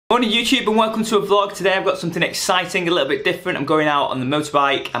Morning YouTube and welcome to a vlog. Today I've got something exciting, a little bit different. I'm going out on the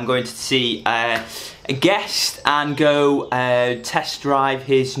motorbike. I'm going to see a guest and go test drive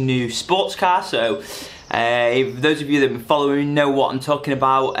his new sports car. So if those of you that have been following me know what I'm talking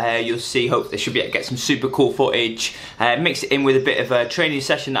about, you'll see, hopefully I should be able to get some super cool footage, mix it in with a bit of a training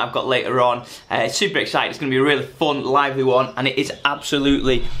session that I've got later on. Super excited, it's going to be a really fun, lively one, and it is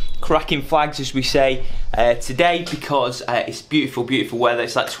absolutely cracking flags, as we say, today, because it's beautiful, beautiful weather.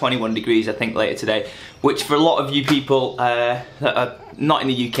 It's like 21 degrees, I think, later today, which for a lot of you people that are not in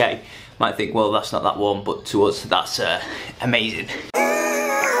the UK might think, well, that's not that warm, but to us, that's amazing.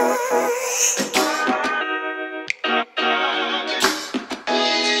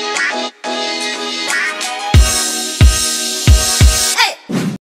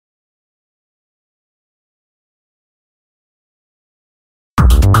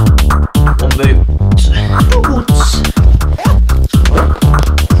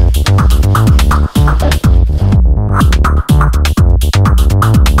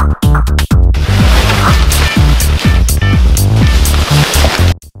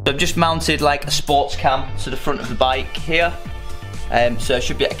 I've just mounted like a sports cam to the front of the bike here, so I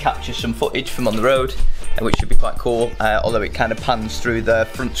should be able to capture some footage from on the road, which should be quite cool, although it kind of pans through the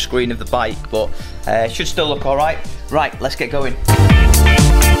front screen of the bike, but it should still look alright. Right, let's get going.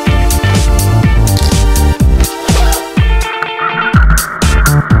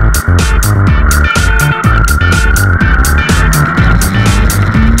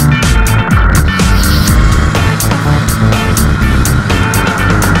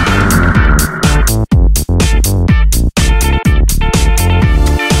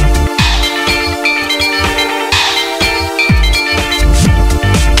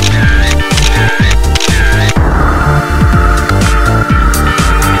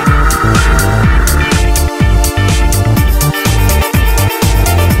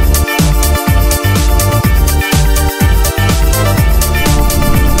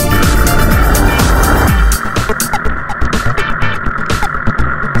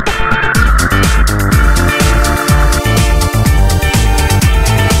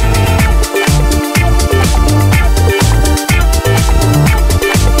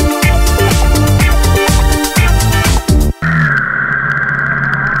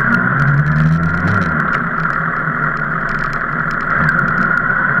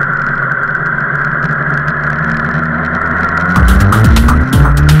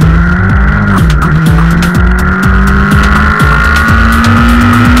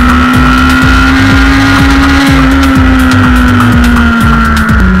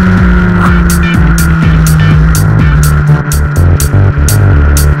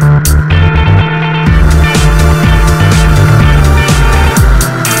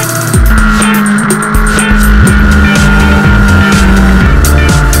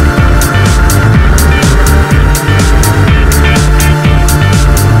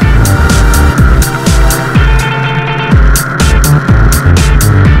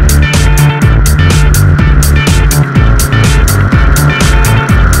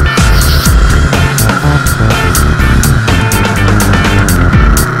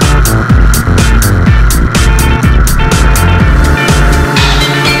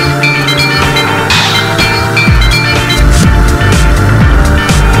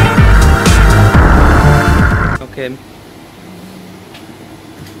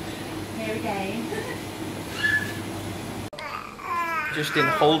 Here we go. Just in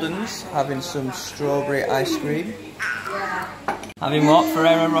Holden's, having some strawberry ice cream. Yeah. Having what?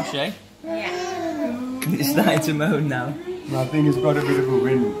 Ferrero Rocher? Yeah. It's starting to moan now. I think it's got a bit of a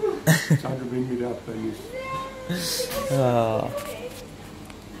wind. Trying to bring it up and oh.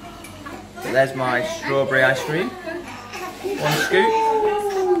 So there's my strawberry ice cream. One scoop.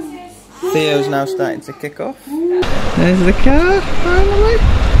 Theo's now starting to kick off. There's the car, finally.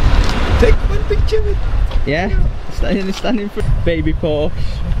 Take one picture. Yeah, standing for baby Porsche.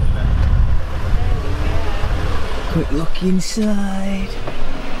 Quick look inside.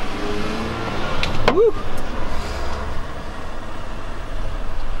 Woo.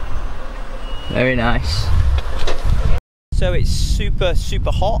 Very nice. So it's super,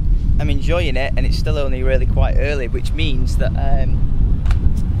 super hot. I'm enjoying it, and it's still only really quite early, which means that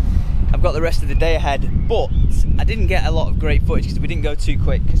I've got the rest of the day ahead, but I didn't get a lot of great footage because we didn't go too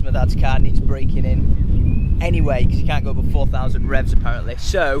quick because my dad's car needs braking in anyway, because you can't go above 4,000 revs apparently.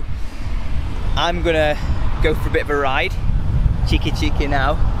 So I'm gonna go for a bit of a ride, cheeky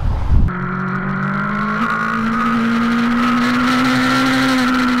now.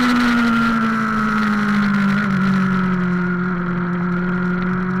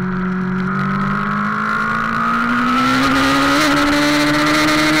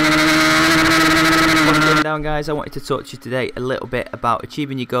 down, guys, I wanted to talk to you today a little bit about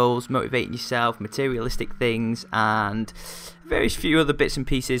achieving your goals, motivating yourself, materialistic things, and various few other bits and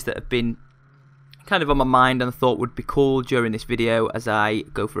pieces that have been kind of on my mind and I thought would be cool during this video as I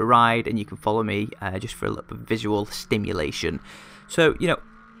go for a ride, and you can follow me just for a little bit of visual stimulation. So, you know,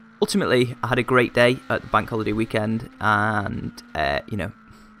 ultimately I had a great day at the bank holiday weekend, and you know,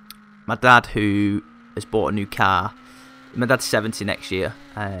 my dad, who has bought a new car, my dad's 70 next year,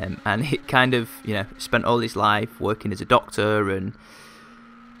 and he kind of, you know, spent all his life working as a doctor and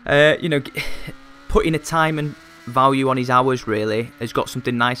you know, putting a time and value on his hours, really has got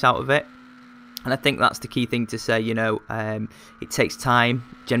something nice out of it. And I think that's the key thing to say, you know, it takes time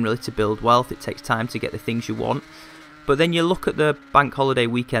generally to build wealth, it takes time to get the things you want. But then you look at the bank holiday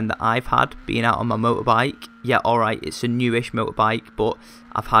weekend that I've had being out on my motorbike. Yeah, alright, it's a newish motorbike, but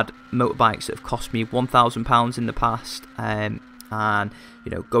I've had motorbikes that have cost me £1,000 in the past. And,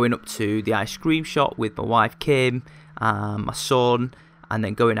 you know, going up to the ice cream shop with my wife Kim, my son, and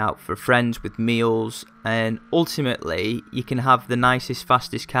then going out for friends with meals. And ultimately, you can have the nicest,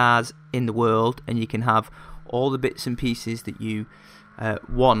 fastest cars in the world, and you can have all the bits and pieces that you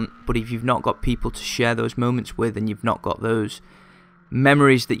want, but if you've not got people to share those moments with, and you've not got those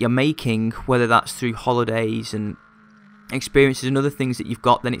memories that you're making, whether that's through holidays and experiences and other things that you've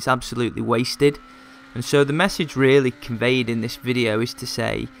got, then it's absolutely wasted. And so the message really conveyed in this video is to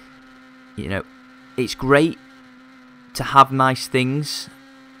say, you know, it's great to have nice things,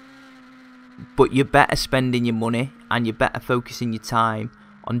 but you're better spending your money and you're better focusing your time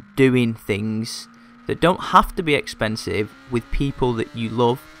on doing things that don't have to be expensive with people that you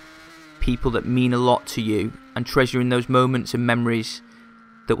love, people that mean a lot to you, and treasuring those moments and memories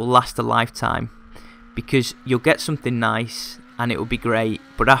that will last a lifetime. Because you'll get something nice and it will be great,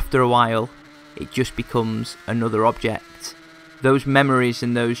 but after a while it just becomes another object. Those memories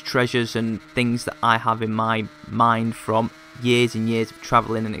and those treasures and things that I have in my mind from years and years of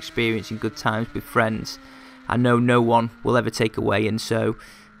travelling and experiencing good times with friends, I know no one will ever take away. And so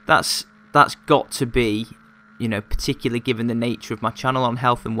that's got to be, you know, particularly given the nature of my channel on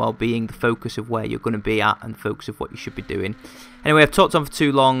health and well-being, the focus of where you're going to be at and the focus of what you should be doing. Anyway, I've talked on for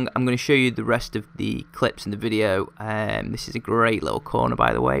too long. I'm going to show you the rest of the clips in the video. This is a great little corner,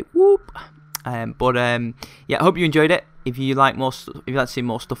 by the way. Whoop. Yeah, I hope you enjoyed it. If you like more, if you'd like to see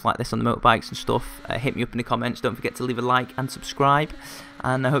more stuff like this on the motorbikes and stuff, hit me up in the comments. Don't forget to leave a like and subscribe,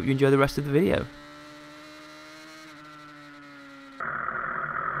 and I hope you enjoy the rest of the video.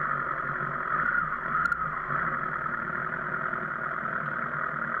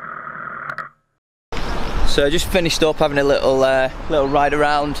 So I just finished up having a little ride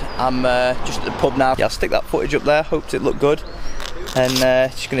around. I'm just at the pub now. Yeah, I'll stick that footage up there. Hoped it looked good. And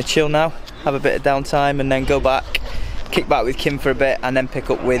just gonna chill now, have a bit of downtime, and then go back, kick back with Kim for a bit, and then pick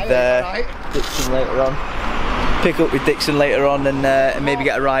up with Dixon later on. Pick up with Dixon later on, and maybe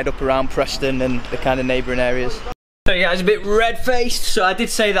get a ride up around Preston and the kind of neighbouring areas. So yeah, I was a bit red-faced. So I did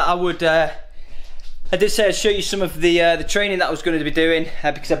say that I would. I did say I'd show you some of the training that I was going to be doing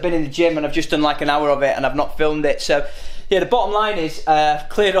because I've been in the gym and I've just done like an hour of it and I've not filmed it. So yeah, the bottom line is I've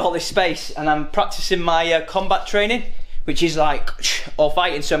cleared all this space and I'm practicing my combat training, which is like all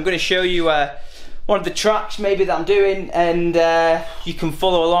fighting. So I'm going to show you one of the tracks maybe that I'm doing, and you can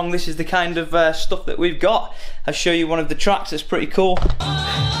follow along. This is the kind of stuff that we've got. I'll show you one of the tracks that's pretty cool.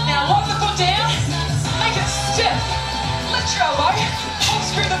 Now walk the foot down, make it stiff, lift your elbow,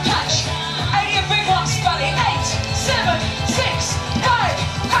 unscrew the patch. 80 big ones, buddy. 8, 7, 6, 5,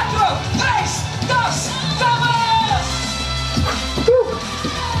 4, 3, 2, 1.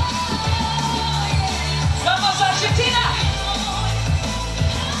 Vamos, Argentina.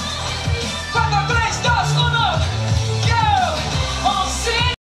 4, 3, 2, 1. Go. On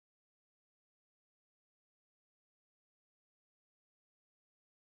scene.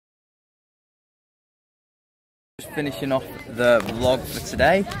 Just finishing off the vlog for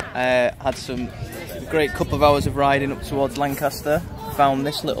today. Had some great couple of hours of riding up towards Lancaster. Found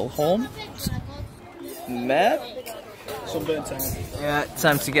this little home. Sunburn time. Yeah,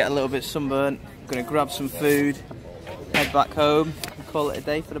 time to get a little bit sunburnt. I'm gonna grab some food, head back home, and call it a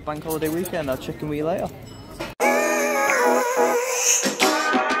day for the bank holiday weekend. I'll check in with you later.